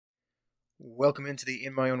Welcome into the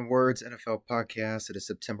In My Own Words NFL podcast. It is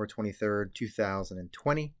September 23rd,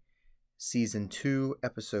 2020, Season 2,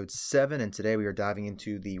 Episode 7, and today we are diving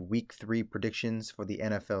into the Week 3 predictions for the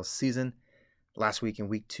NFL season. Last week in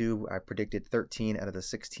Week 2, I predicted 13 out of the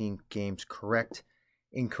 16 games correct,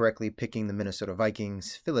 incorrectly picking the Minnesota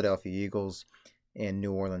Vikings, Philadelphia Eagles, and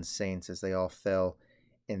New Orleans Saints as they all fell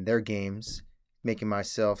in their games, making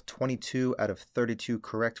myself 22 out of 32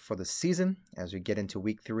 correct for the season as we get into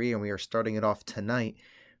Week 3, and we are starting it off tonight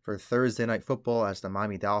for Thursday Night Football as the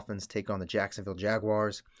Miami Dolphins take on the Jacksonville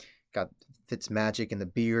Jaguars. Got Fitzmagic and the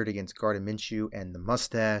beard against Gardner Minshew and the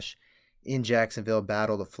mustache. In Jacksonville,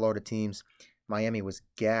 battle the Florida teams. Miami was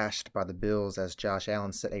gashed by the Bills as Josh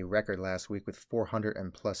Allen set a record last week with 400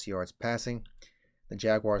 and plus yards passing. The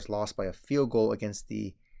Jaguars lost by a field goal against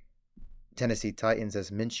the Tennessee Titans as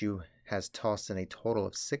Minshew has tossed in a total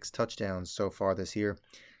of 6 touchdowns so far this year.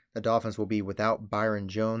 The Dolphins will be without Byron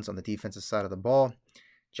Jones on the defensive side of the ball.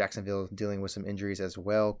 Jacksonville dealing with some injuries as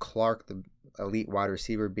well. Clark, the elite wide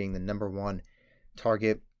receiver, being the number one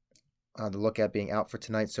target to look at being out for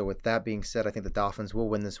tonight. So with that being said, I think the Dolphins will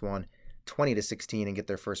win this one 20-16 and get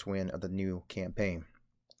their first win of the new campaign.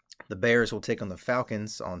 The Bears will take on the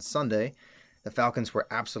Falcons on Sunday. The Falcons were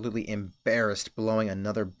absolutely embarrassed, blowing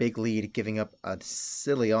another big lead, giving up a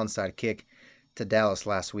silly onside kick to Dallas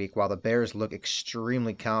last week, while the Bears look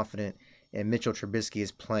extremely confident and Mitchell Trubisky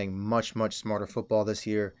is playing much, much smarter football this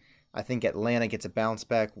year. I think Atlanta gets a bounce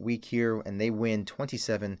back week here, and they win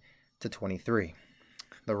 27-23.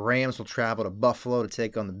 The Rams will travel to Buffalo to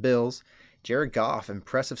take on the Bills. Jared Goff,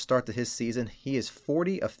 impressive start to his season. He is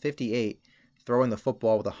 40 of 58, throwing the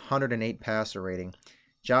football with a 108 passer rating.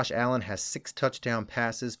 Josh Allen has 6 touchdown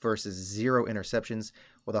passes versus 0 interceptions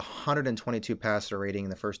with a 122 passer rating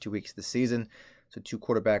in the first 2 weeks of the season. So 2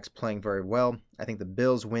 quarterbacks playing very well. I think the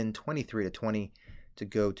Bills win 23-20 to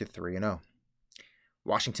go to 3-0.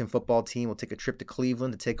 Washington football team will take a trip to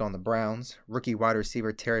Cleveland to take on the Browns. Rookie wide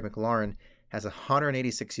receiver Terry McLaurin has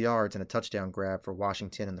 186 yards and a touchdown grab for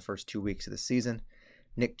Washington in the first 2 weeks of the season.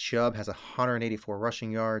 Nick Chubb has 184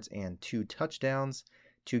 rushing yards and 2 touchdowns.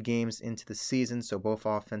 2 games into the season, so both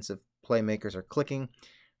offensive playmakers are clicking.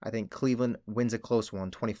 I think Cleveland wins a close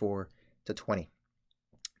one, 24-20.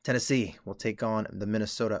 Tennessee will take on the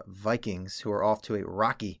Minnesota Vikings, who are off to a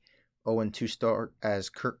rocky 0-2 start as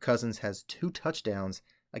Kirk Cousins has 2 touchdowns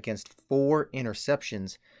against 4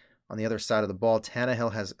 interceptions. On the other side of the ball,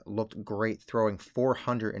 Tannehill has looked great, throwing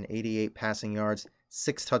 488 passing yards,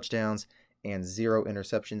 6 touchdowns, and 0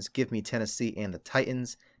 interceptions. Give me Tennessee and the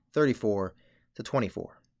Titans, 34-24.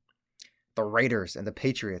 The Raiders and the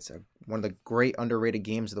Patriots are one of the great underrated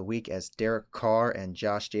games of the week as Derek Carr and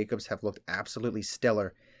Josh Jacobs have looked absolutely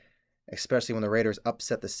stellar, especially when the Raiders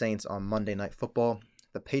upset the Saints on Monday Night Football.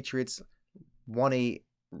 The Patriots won a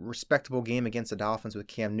respectable game against the Dolphins with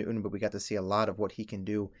Cam Newton, but we got to see a lot of what he can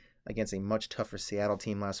do against a much tougher Seattle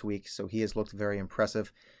team last week, so he has looked very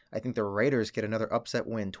impressive. I think the Raiders get another upset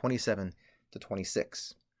win,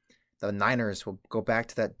 27-26. The Niners will go back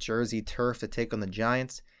to that Jersey turf to take on the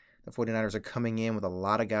Giants. The 49ers are coming in with a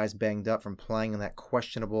lot of guys banged up from playing on that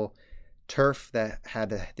questionable turf that had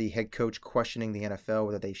the head coach questioning the NFL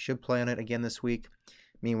whether they should play on it again this week.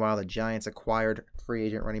 Meanwhile, the Giants acquired free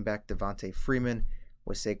agent running back Devontae Freeman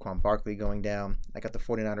with Saquon Barkley going down. I got the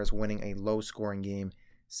 49ers winning a low-scoring game,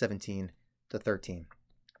 17-13.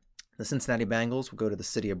 The Cincinnati Bengals will go to the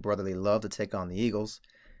city of brotherly love to take on the Eagles.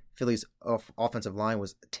 Philly's offensive line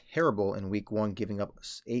was terrible in week 1, giving up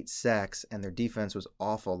 8 sacks, and their defense was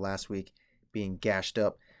awful last week, being gashed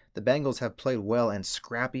up. The Bengals have played well and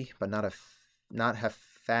scrappy, but not have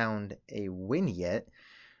found a win yet.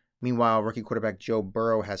 Meanwhile, rookie quarterback Joe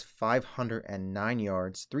Burrow has 509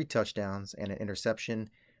 yards, 3 touchdowns, and an interception,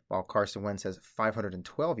 while Carson Wentz has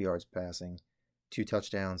 512 yards passing, 2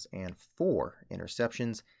 touchdowns, and 4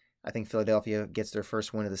 interceptions. I think Philadelphia gets their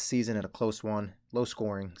first win of the season at a close one, low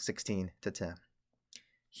scoring, 16-10.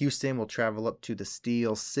 Houston will travel up to the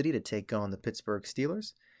Steel City to take on the Pittsburgh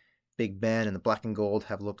Steelers. Big Ben and the Black and Gold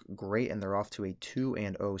have looked great, and they're off to a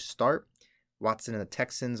 2-0 start. Watson and the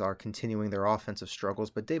Texans are continuing their offensive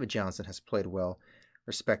struggles, but David Johnson has played well,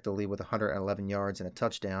 respectively, with 111 yards and a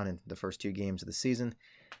touchdown in the first 2 games of the season.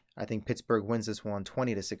 I think Pittsburgh wins this one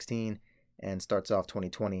 20-16 and starts off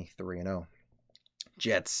 2020 3-0.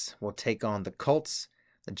 Jets will take on the Colts.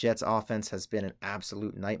 The Jets offense has been an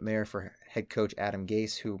absolute nightmare for head coach Adam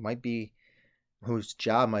Gase, whose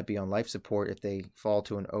job might be on life support if they fall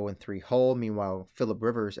to an 0-3 hole. Meanwhile, Phillip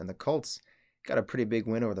Rivers and the Colts got a pretty big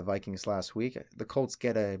win over the Vikings last week. The Colts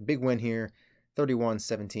get a big win here,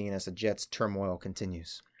 31-17, as the Jets' turmoil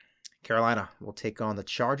continues. Carolina will take on the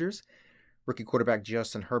Chargers. Rookie quarterback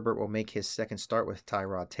Justin Herbert will make his second start with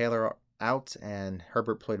Tyrod Taylor out, and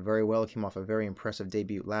Herbert played very well. He came off a very impressive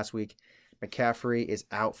debut last week. McCaffrey is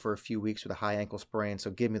out for a few weeks with a high ankle sprain,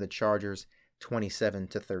 so give me the Chargers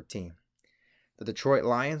 27-13. The Detroit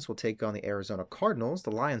Lions will take on the Arizona Cardinals.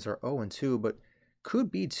 The Lions are 0-2, but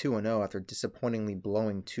could be 2-0 after disappointingly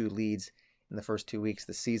blowing 2 leads in the first 2 weeks of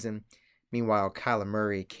the season. Meanwhile, Kyler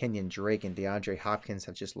Murray, Kenyon Drake, and DeAndre Hopkins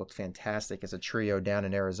have just looked fantastic as a trio down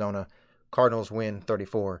in Arizona. Cardinals win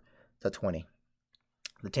 34-20.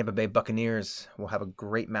 The Tampa Bay Buccaneers will have a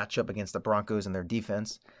great matchup against the Broncos and their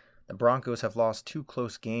defense. The Broncos have lost 2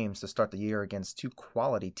 close games to start the year against 2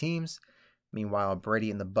 quality teams. Meanwhile, Brady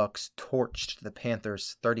and the Bucs torched the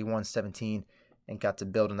Panthers 31-17 and got to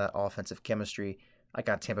build on that offensive chemistry. I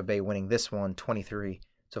got Tampa Bay winning this one 23-14.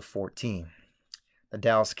 The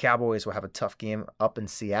Dallas Cowboys will have a tough game up in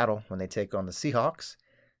Seattle when they take on the Seahawks.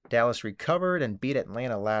 Dallas recovered and beat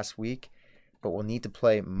Atlanta last week, but will need to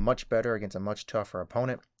play much better against a much tougher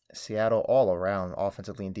opponent. Seattle all around,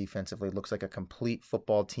 offensively and defensively, looks like a complete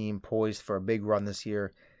football team poised for a big run this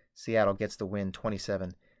year. Seattle gets the win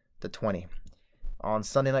 27-20. On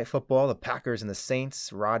Sunday Night Football, the Packers and the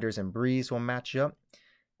Saints, Rodgers and Breeze will match up.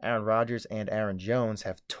 Aaron Rodgers and Aaron Jones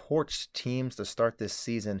have torched teams to start this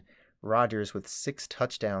season. Rodgers with 6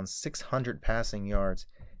 touchdowns, 600 passing yards,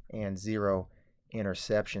 and 0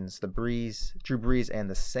 interceptions. Drew Brees and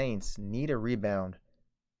the Saints need a rebound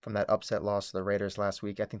from that upset loss to the Raiders last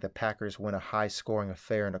week. I think the Packers win a high-scoring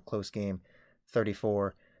affair in a close game,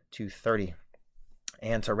 34-30.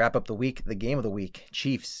 And to wrap up the week, the game of the week,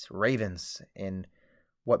 Chiefs, Ravens, in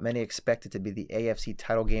what many expected to be the AFC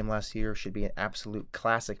title game last year, should be an absolute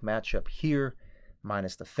classic matchup here,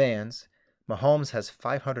 minus the fans. Mahomes has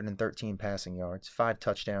 513 passing yards, 5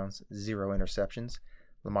 touchdowns, 0 interceptions.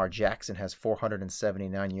 Lamar Jackson has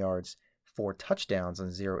 479 yards, 4 touchdowns,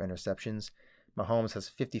 and 0 interceptions. Mahomes has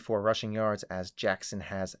 54 rushing yards as Jackson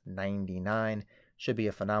has 99. Should be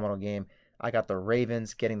a phenomenal game. I got the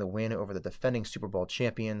Ravens getting the win over the defending Super Bowl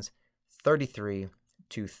champions, 33-30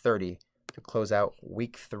 to close out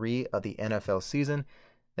Week 3 of the NFL season.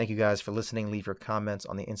 Thank you guys for listening. Leave your comments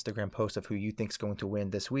on the Instagram post of who you think is going to win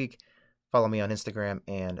this week. Follow me on Instagram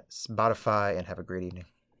and Spotify, and have a great evening.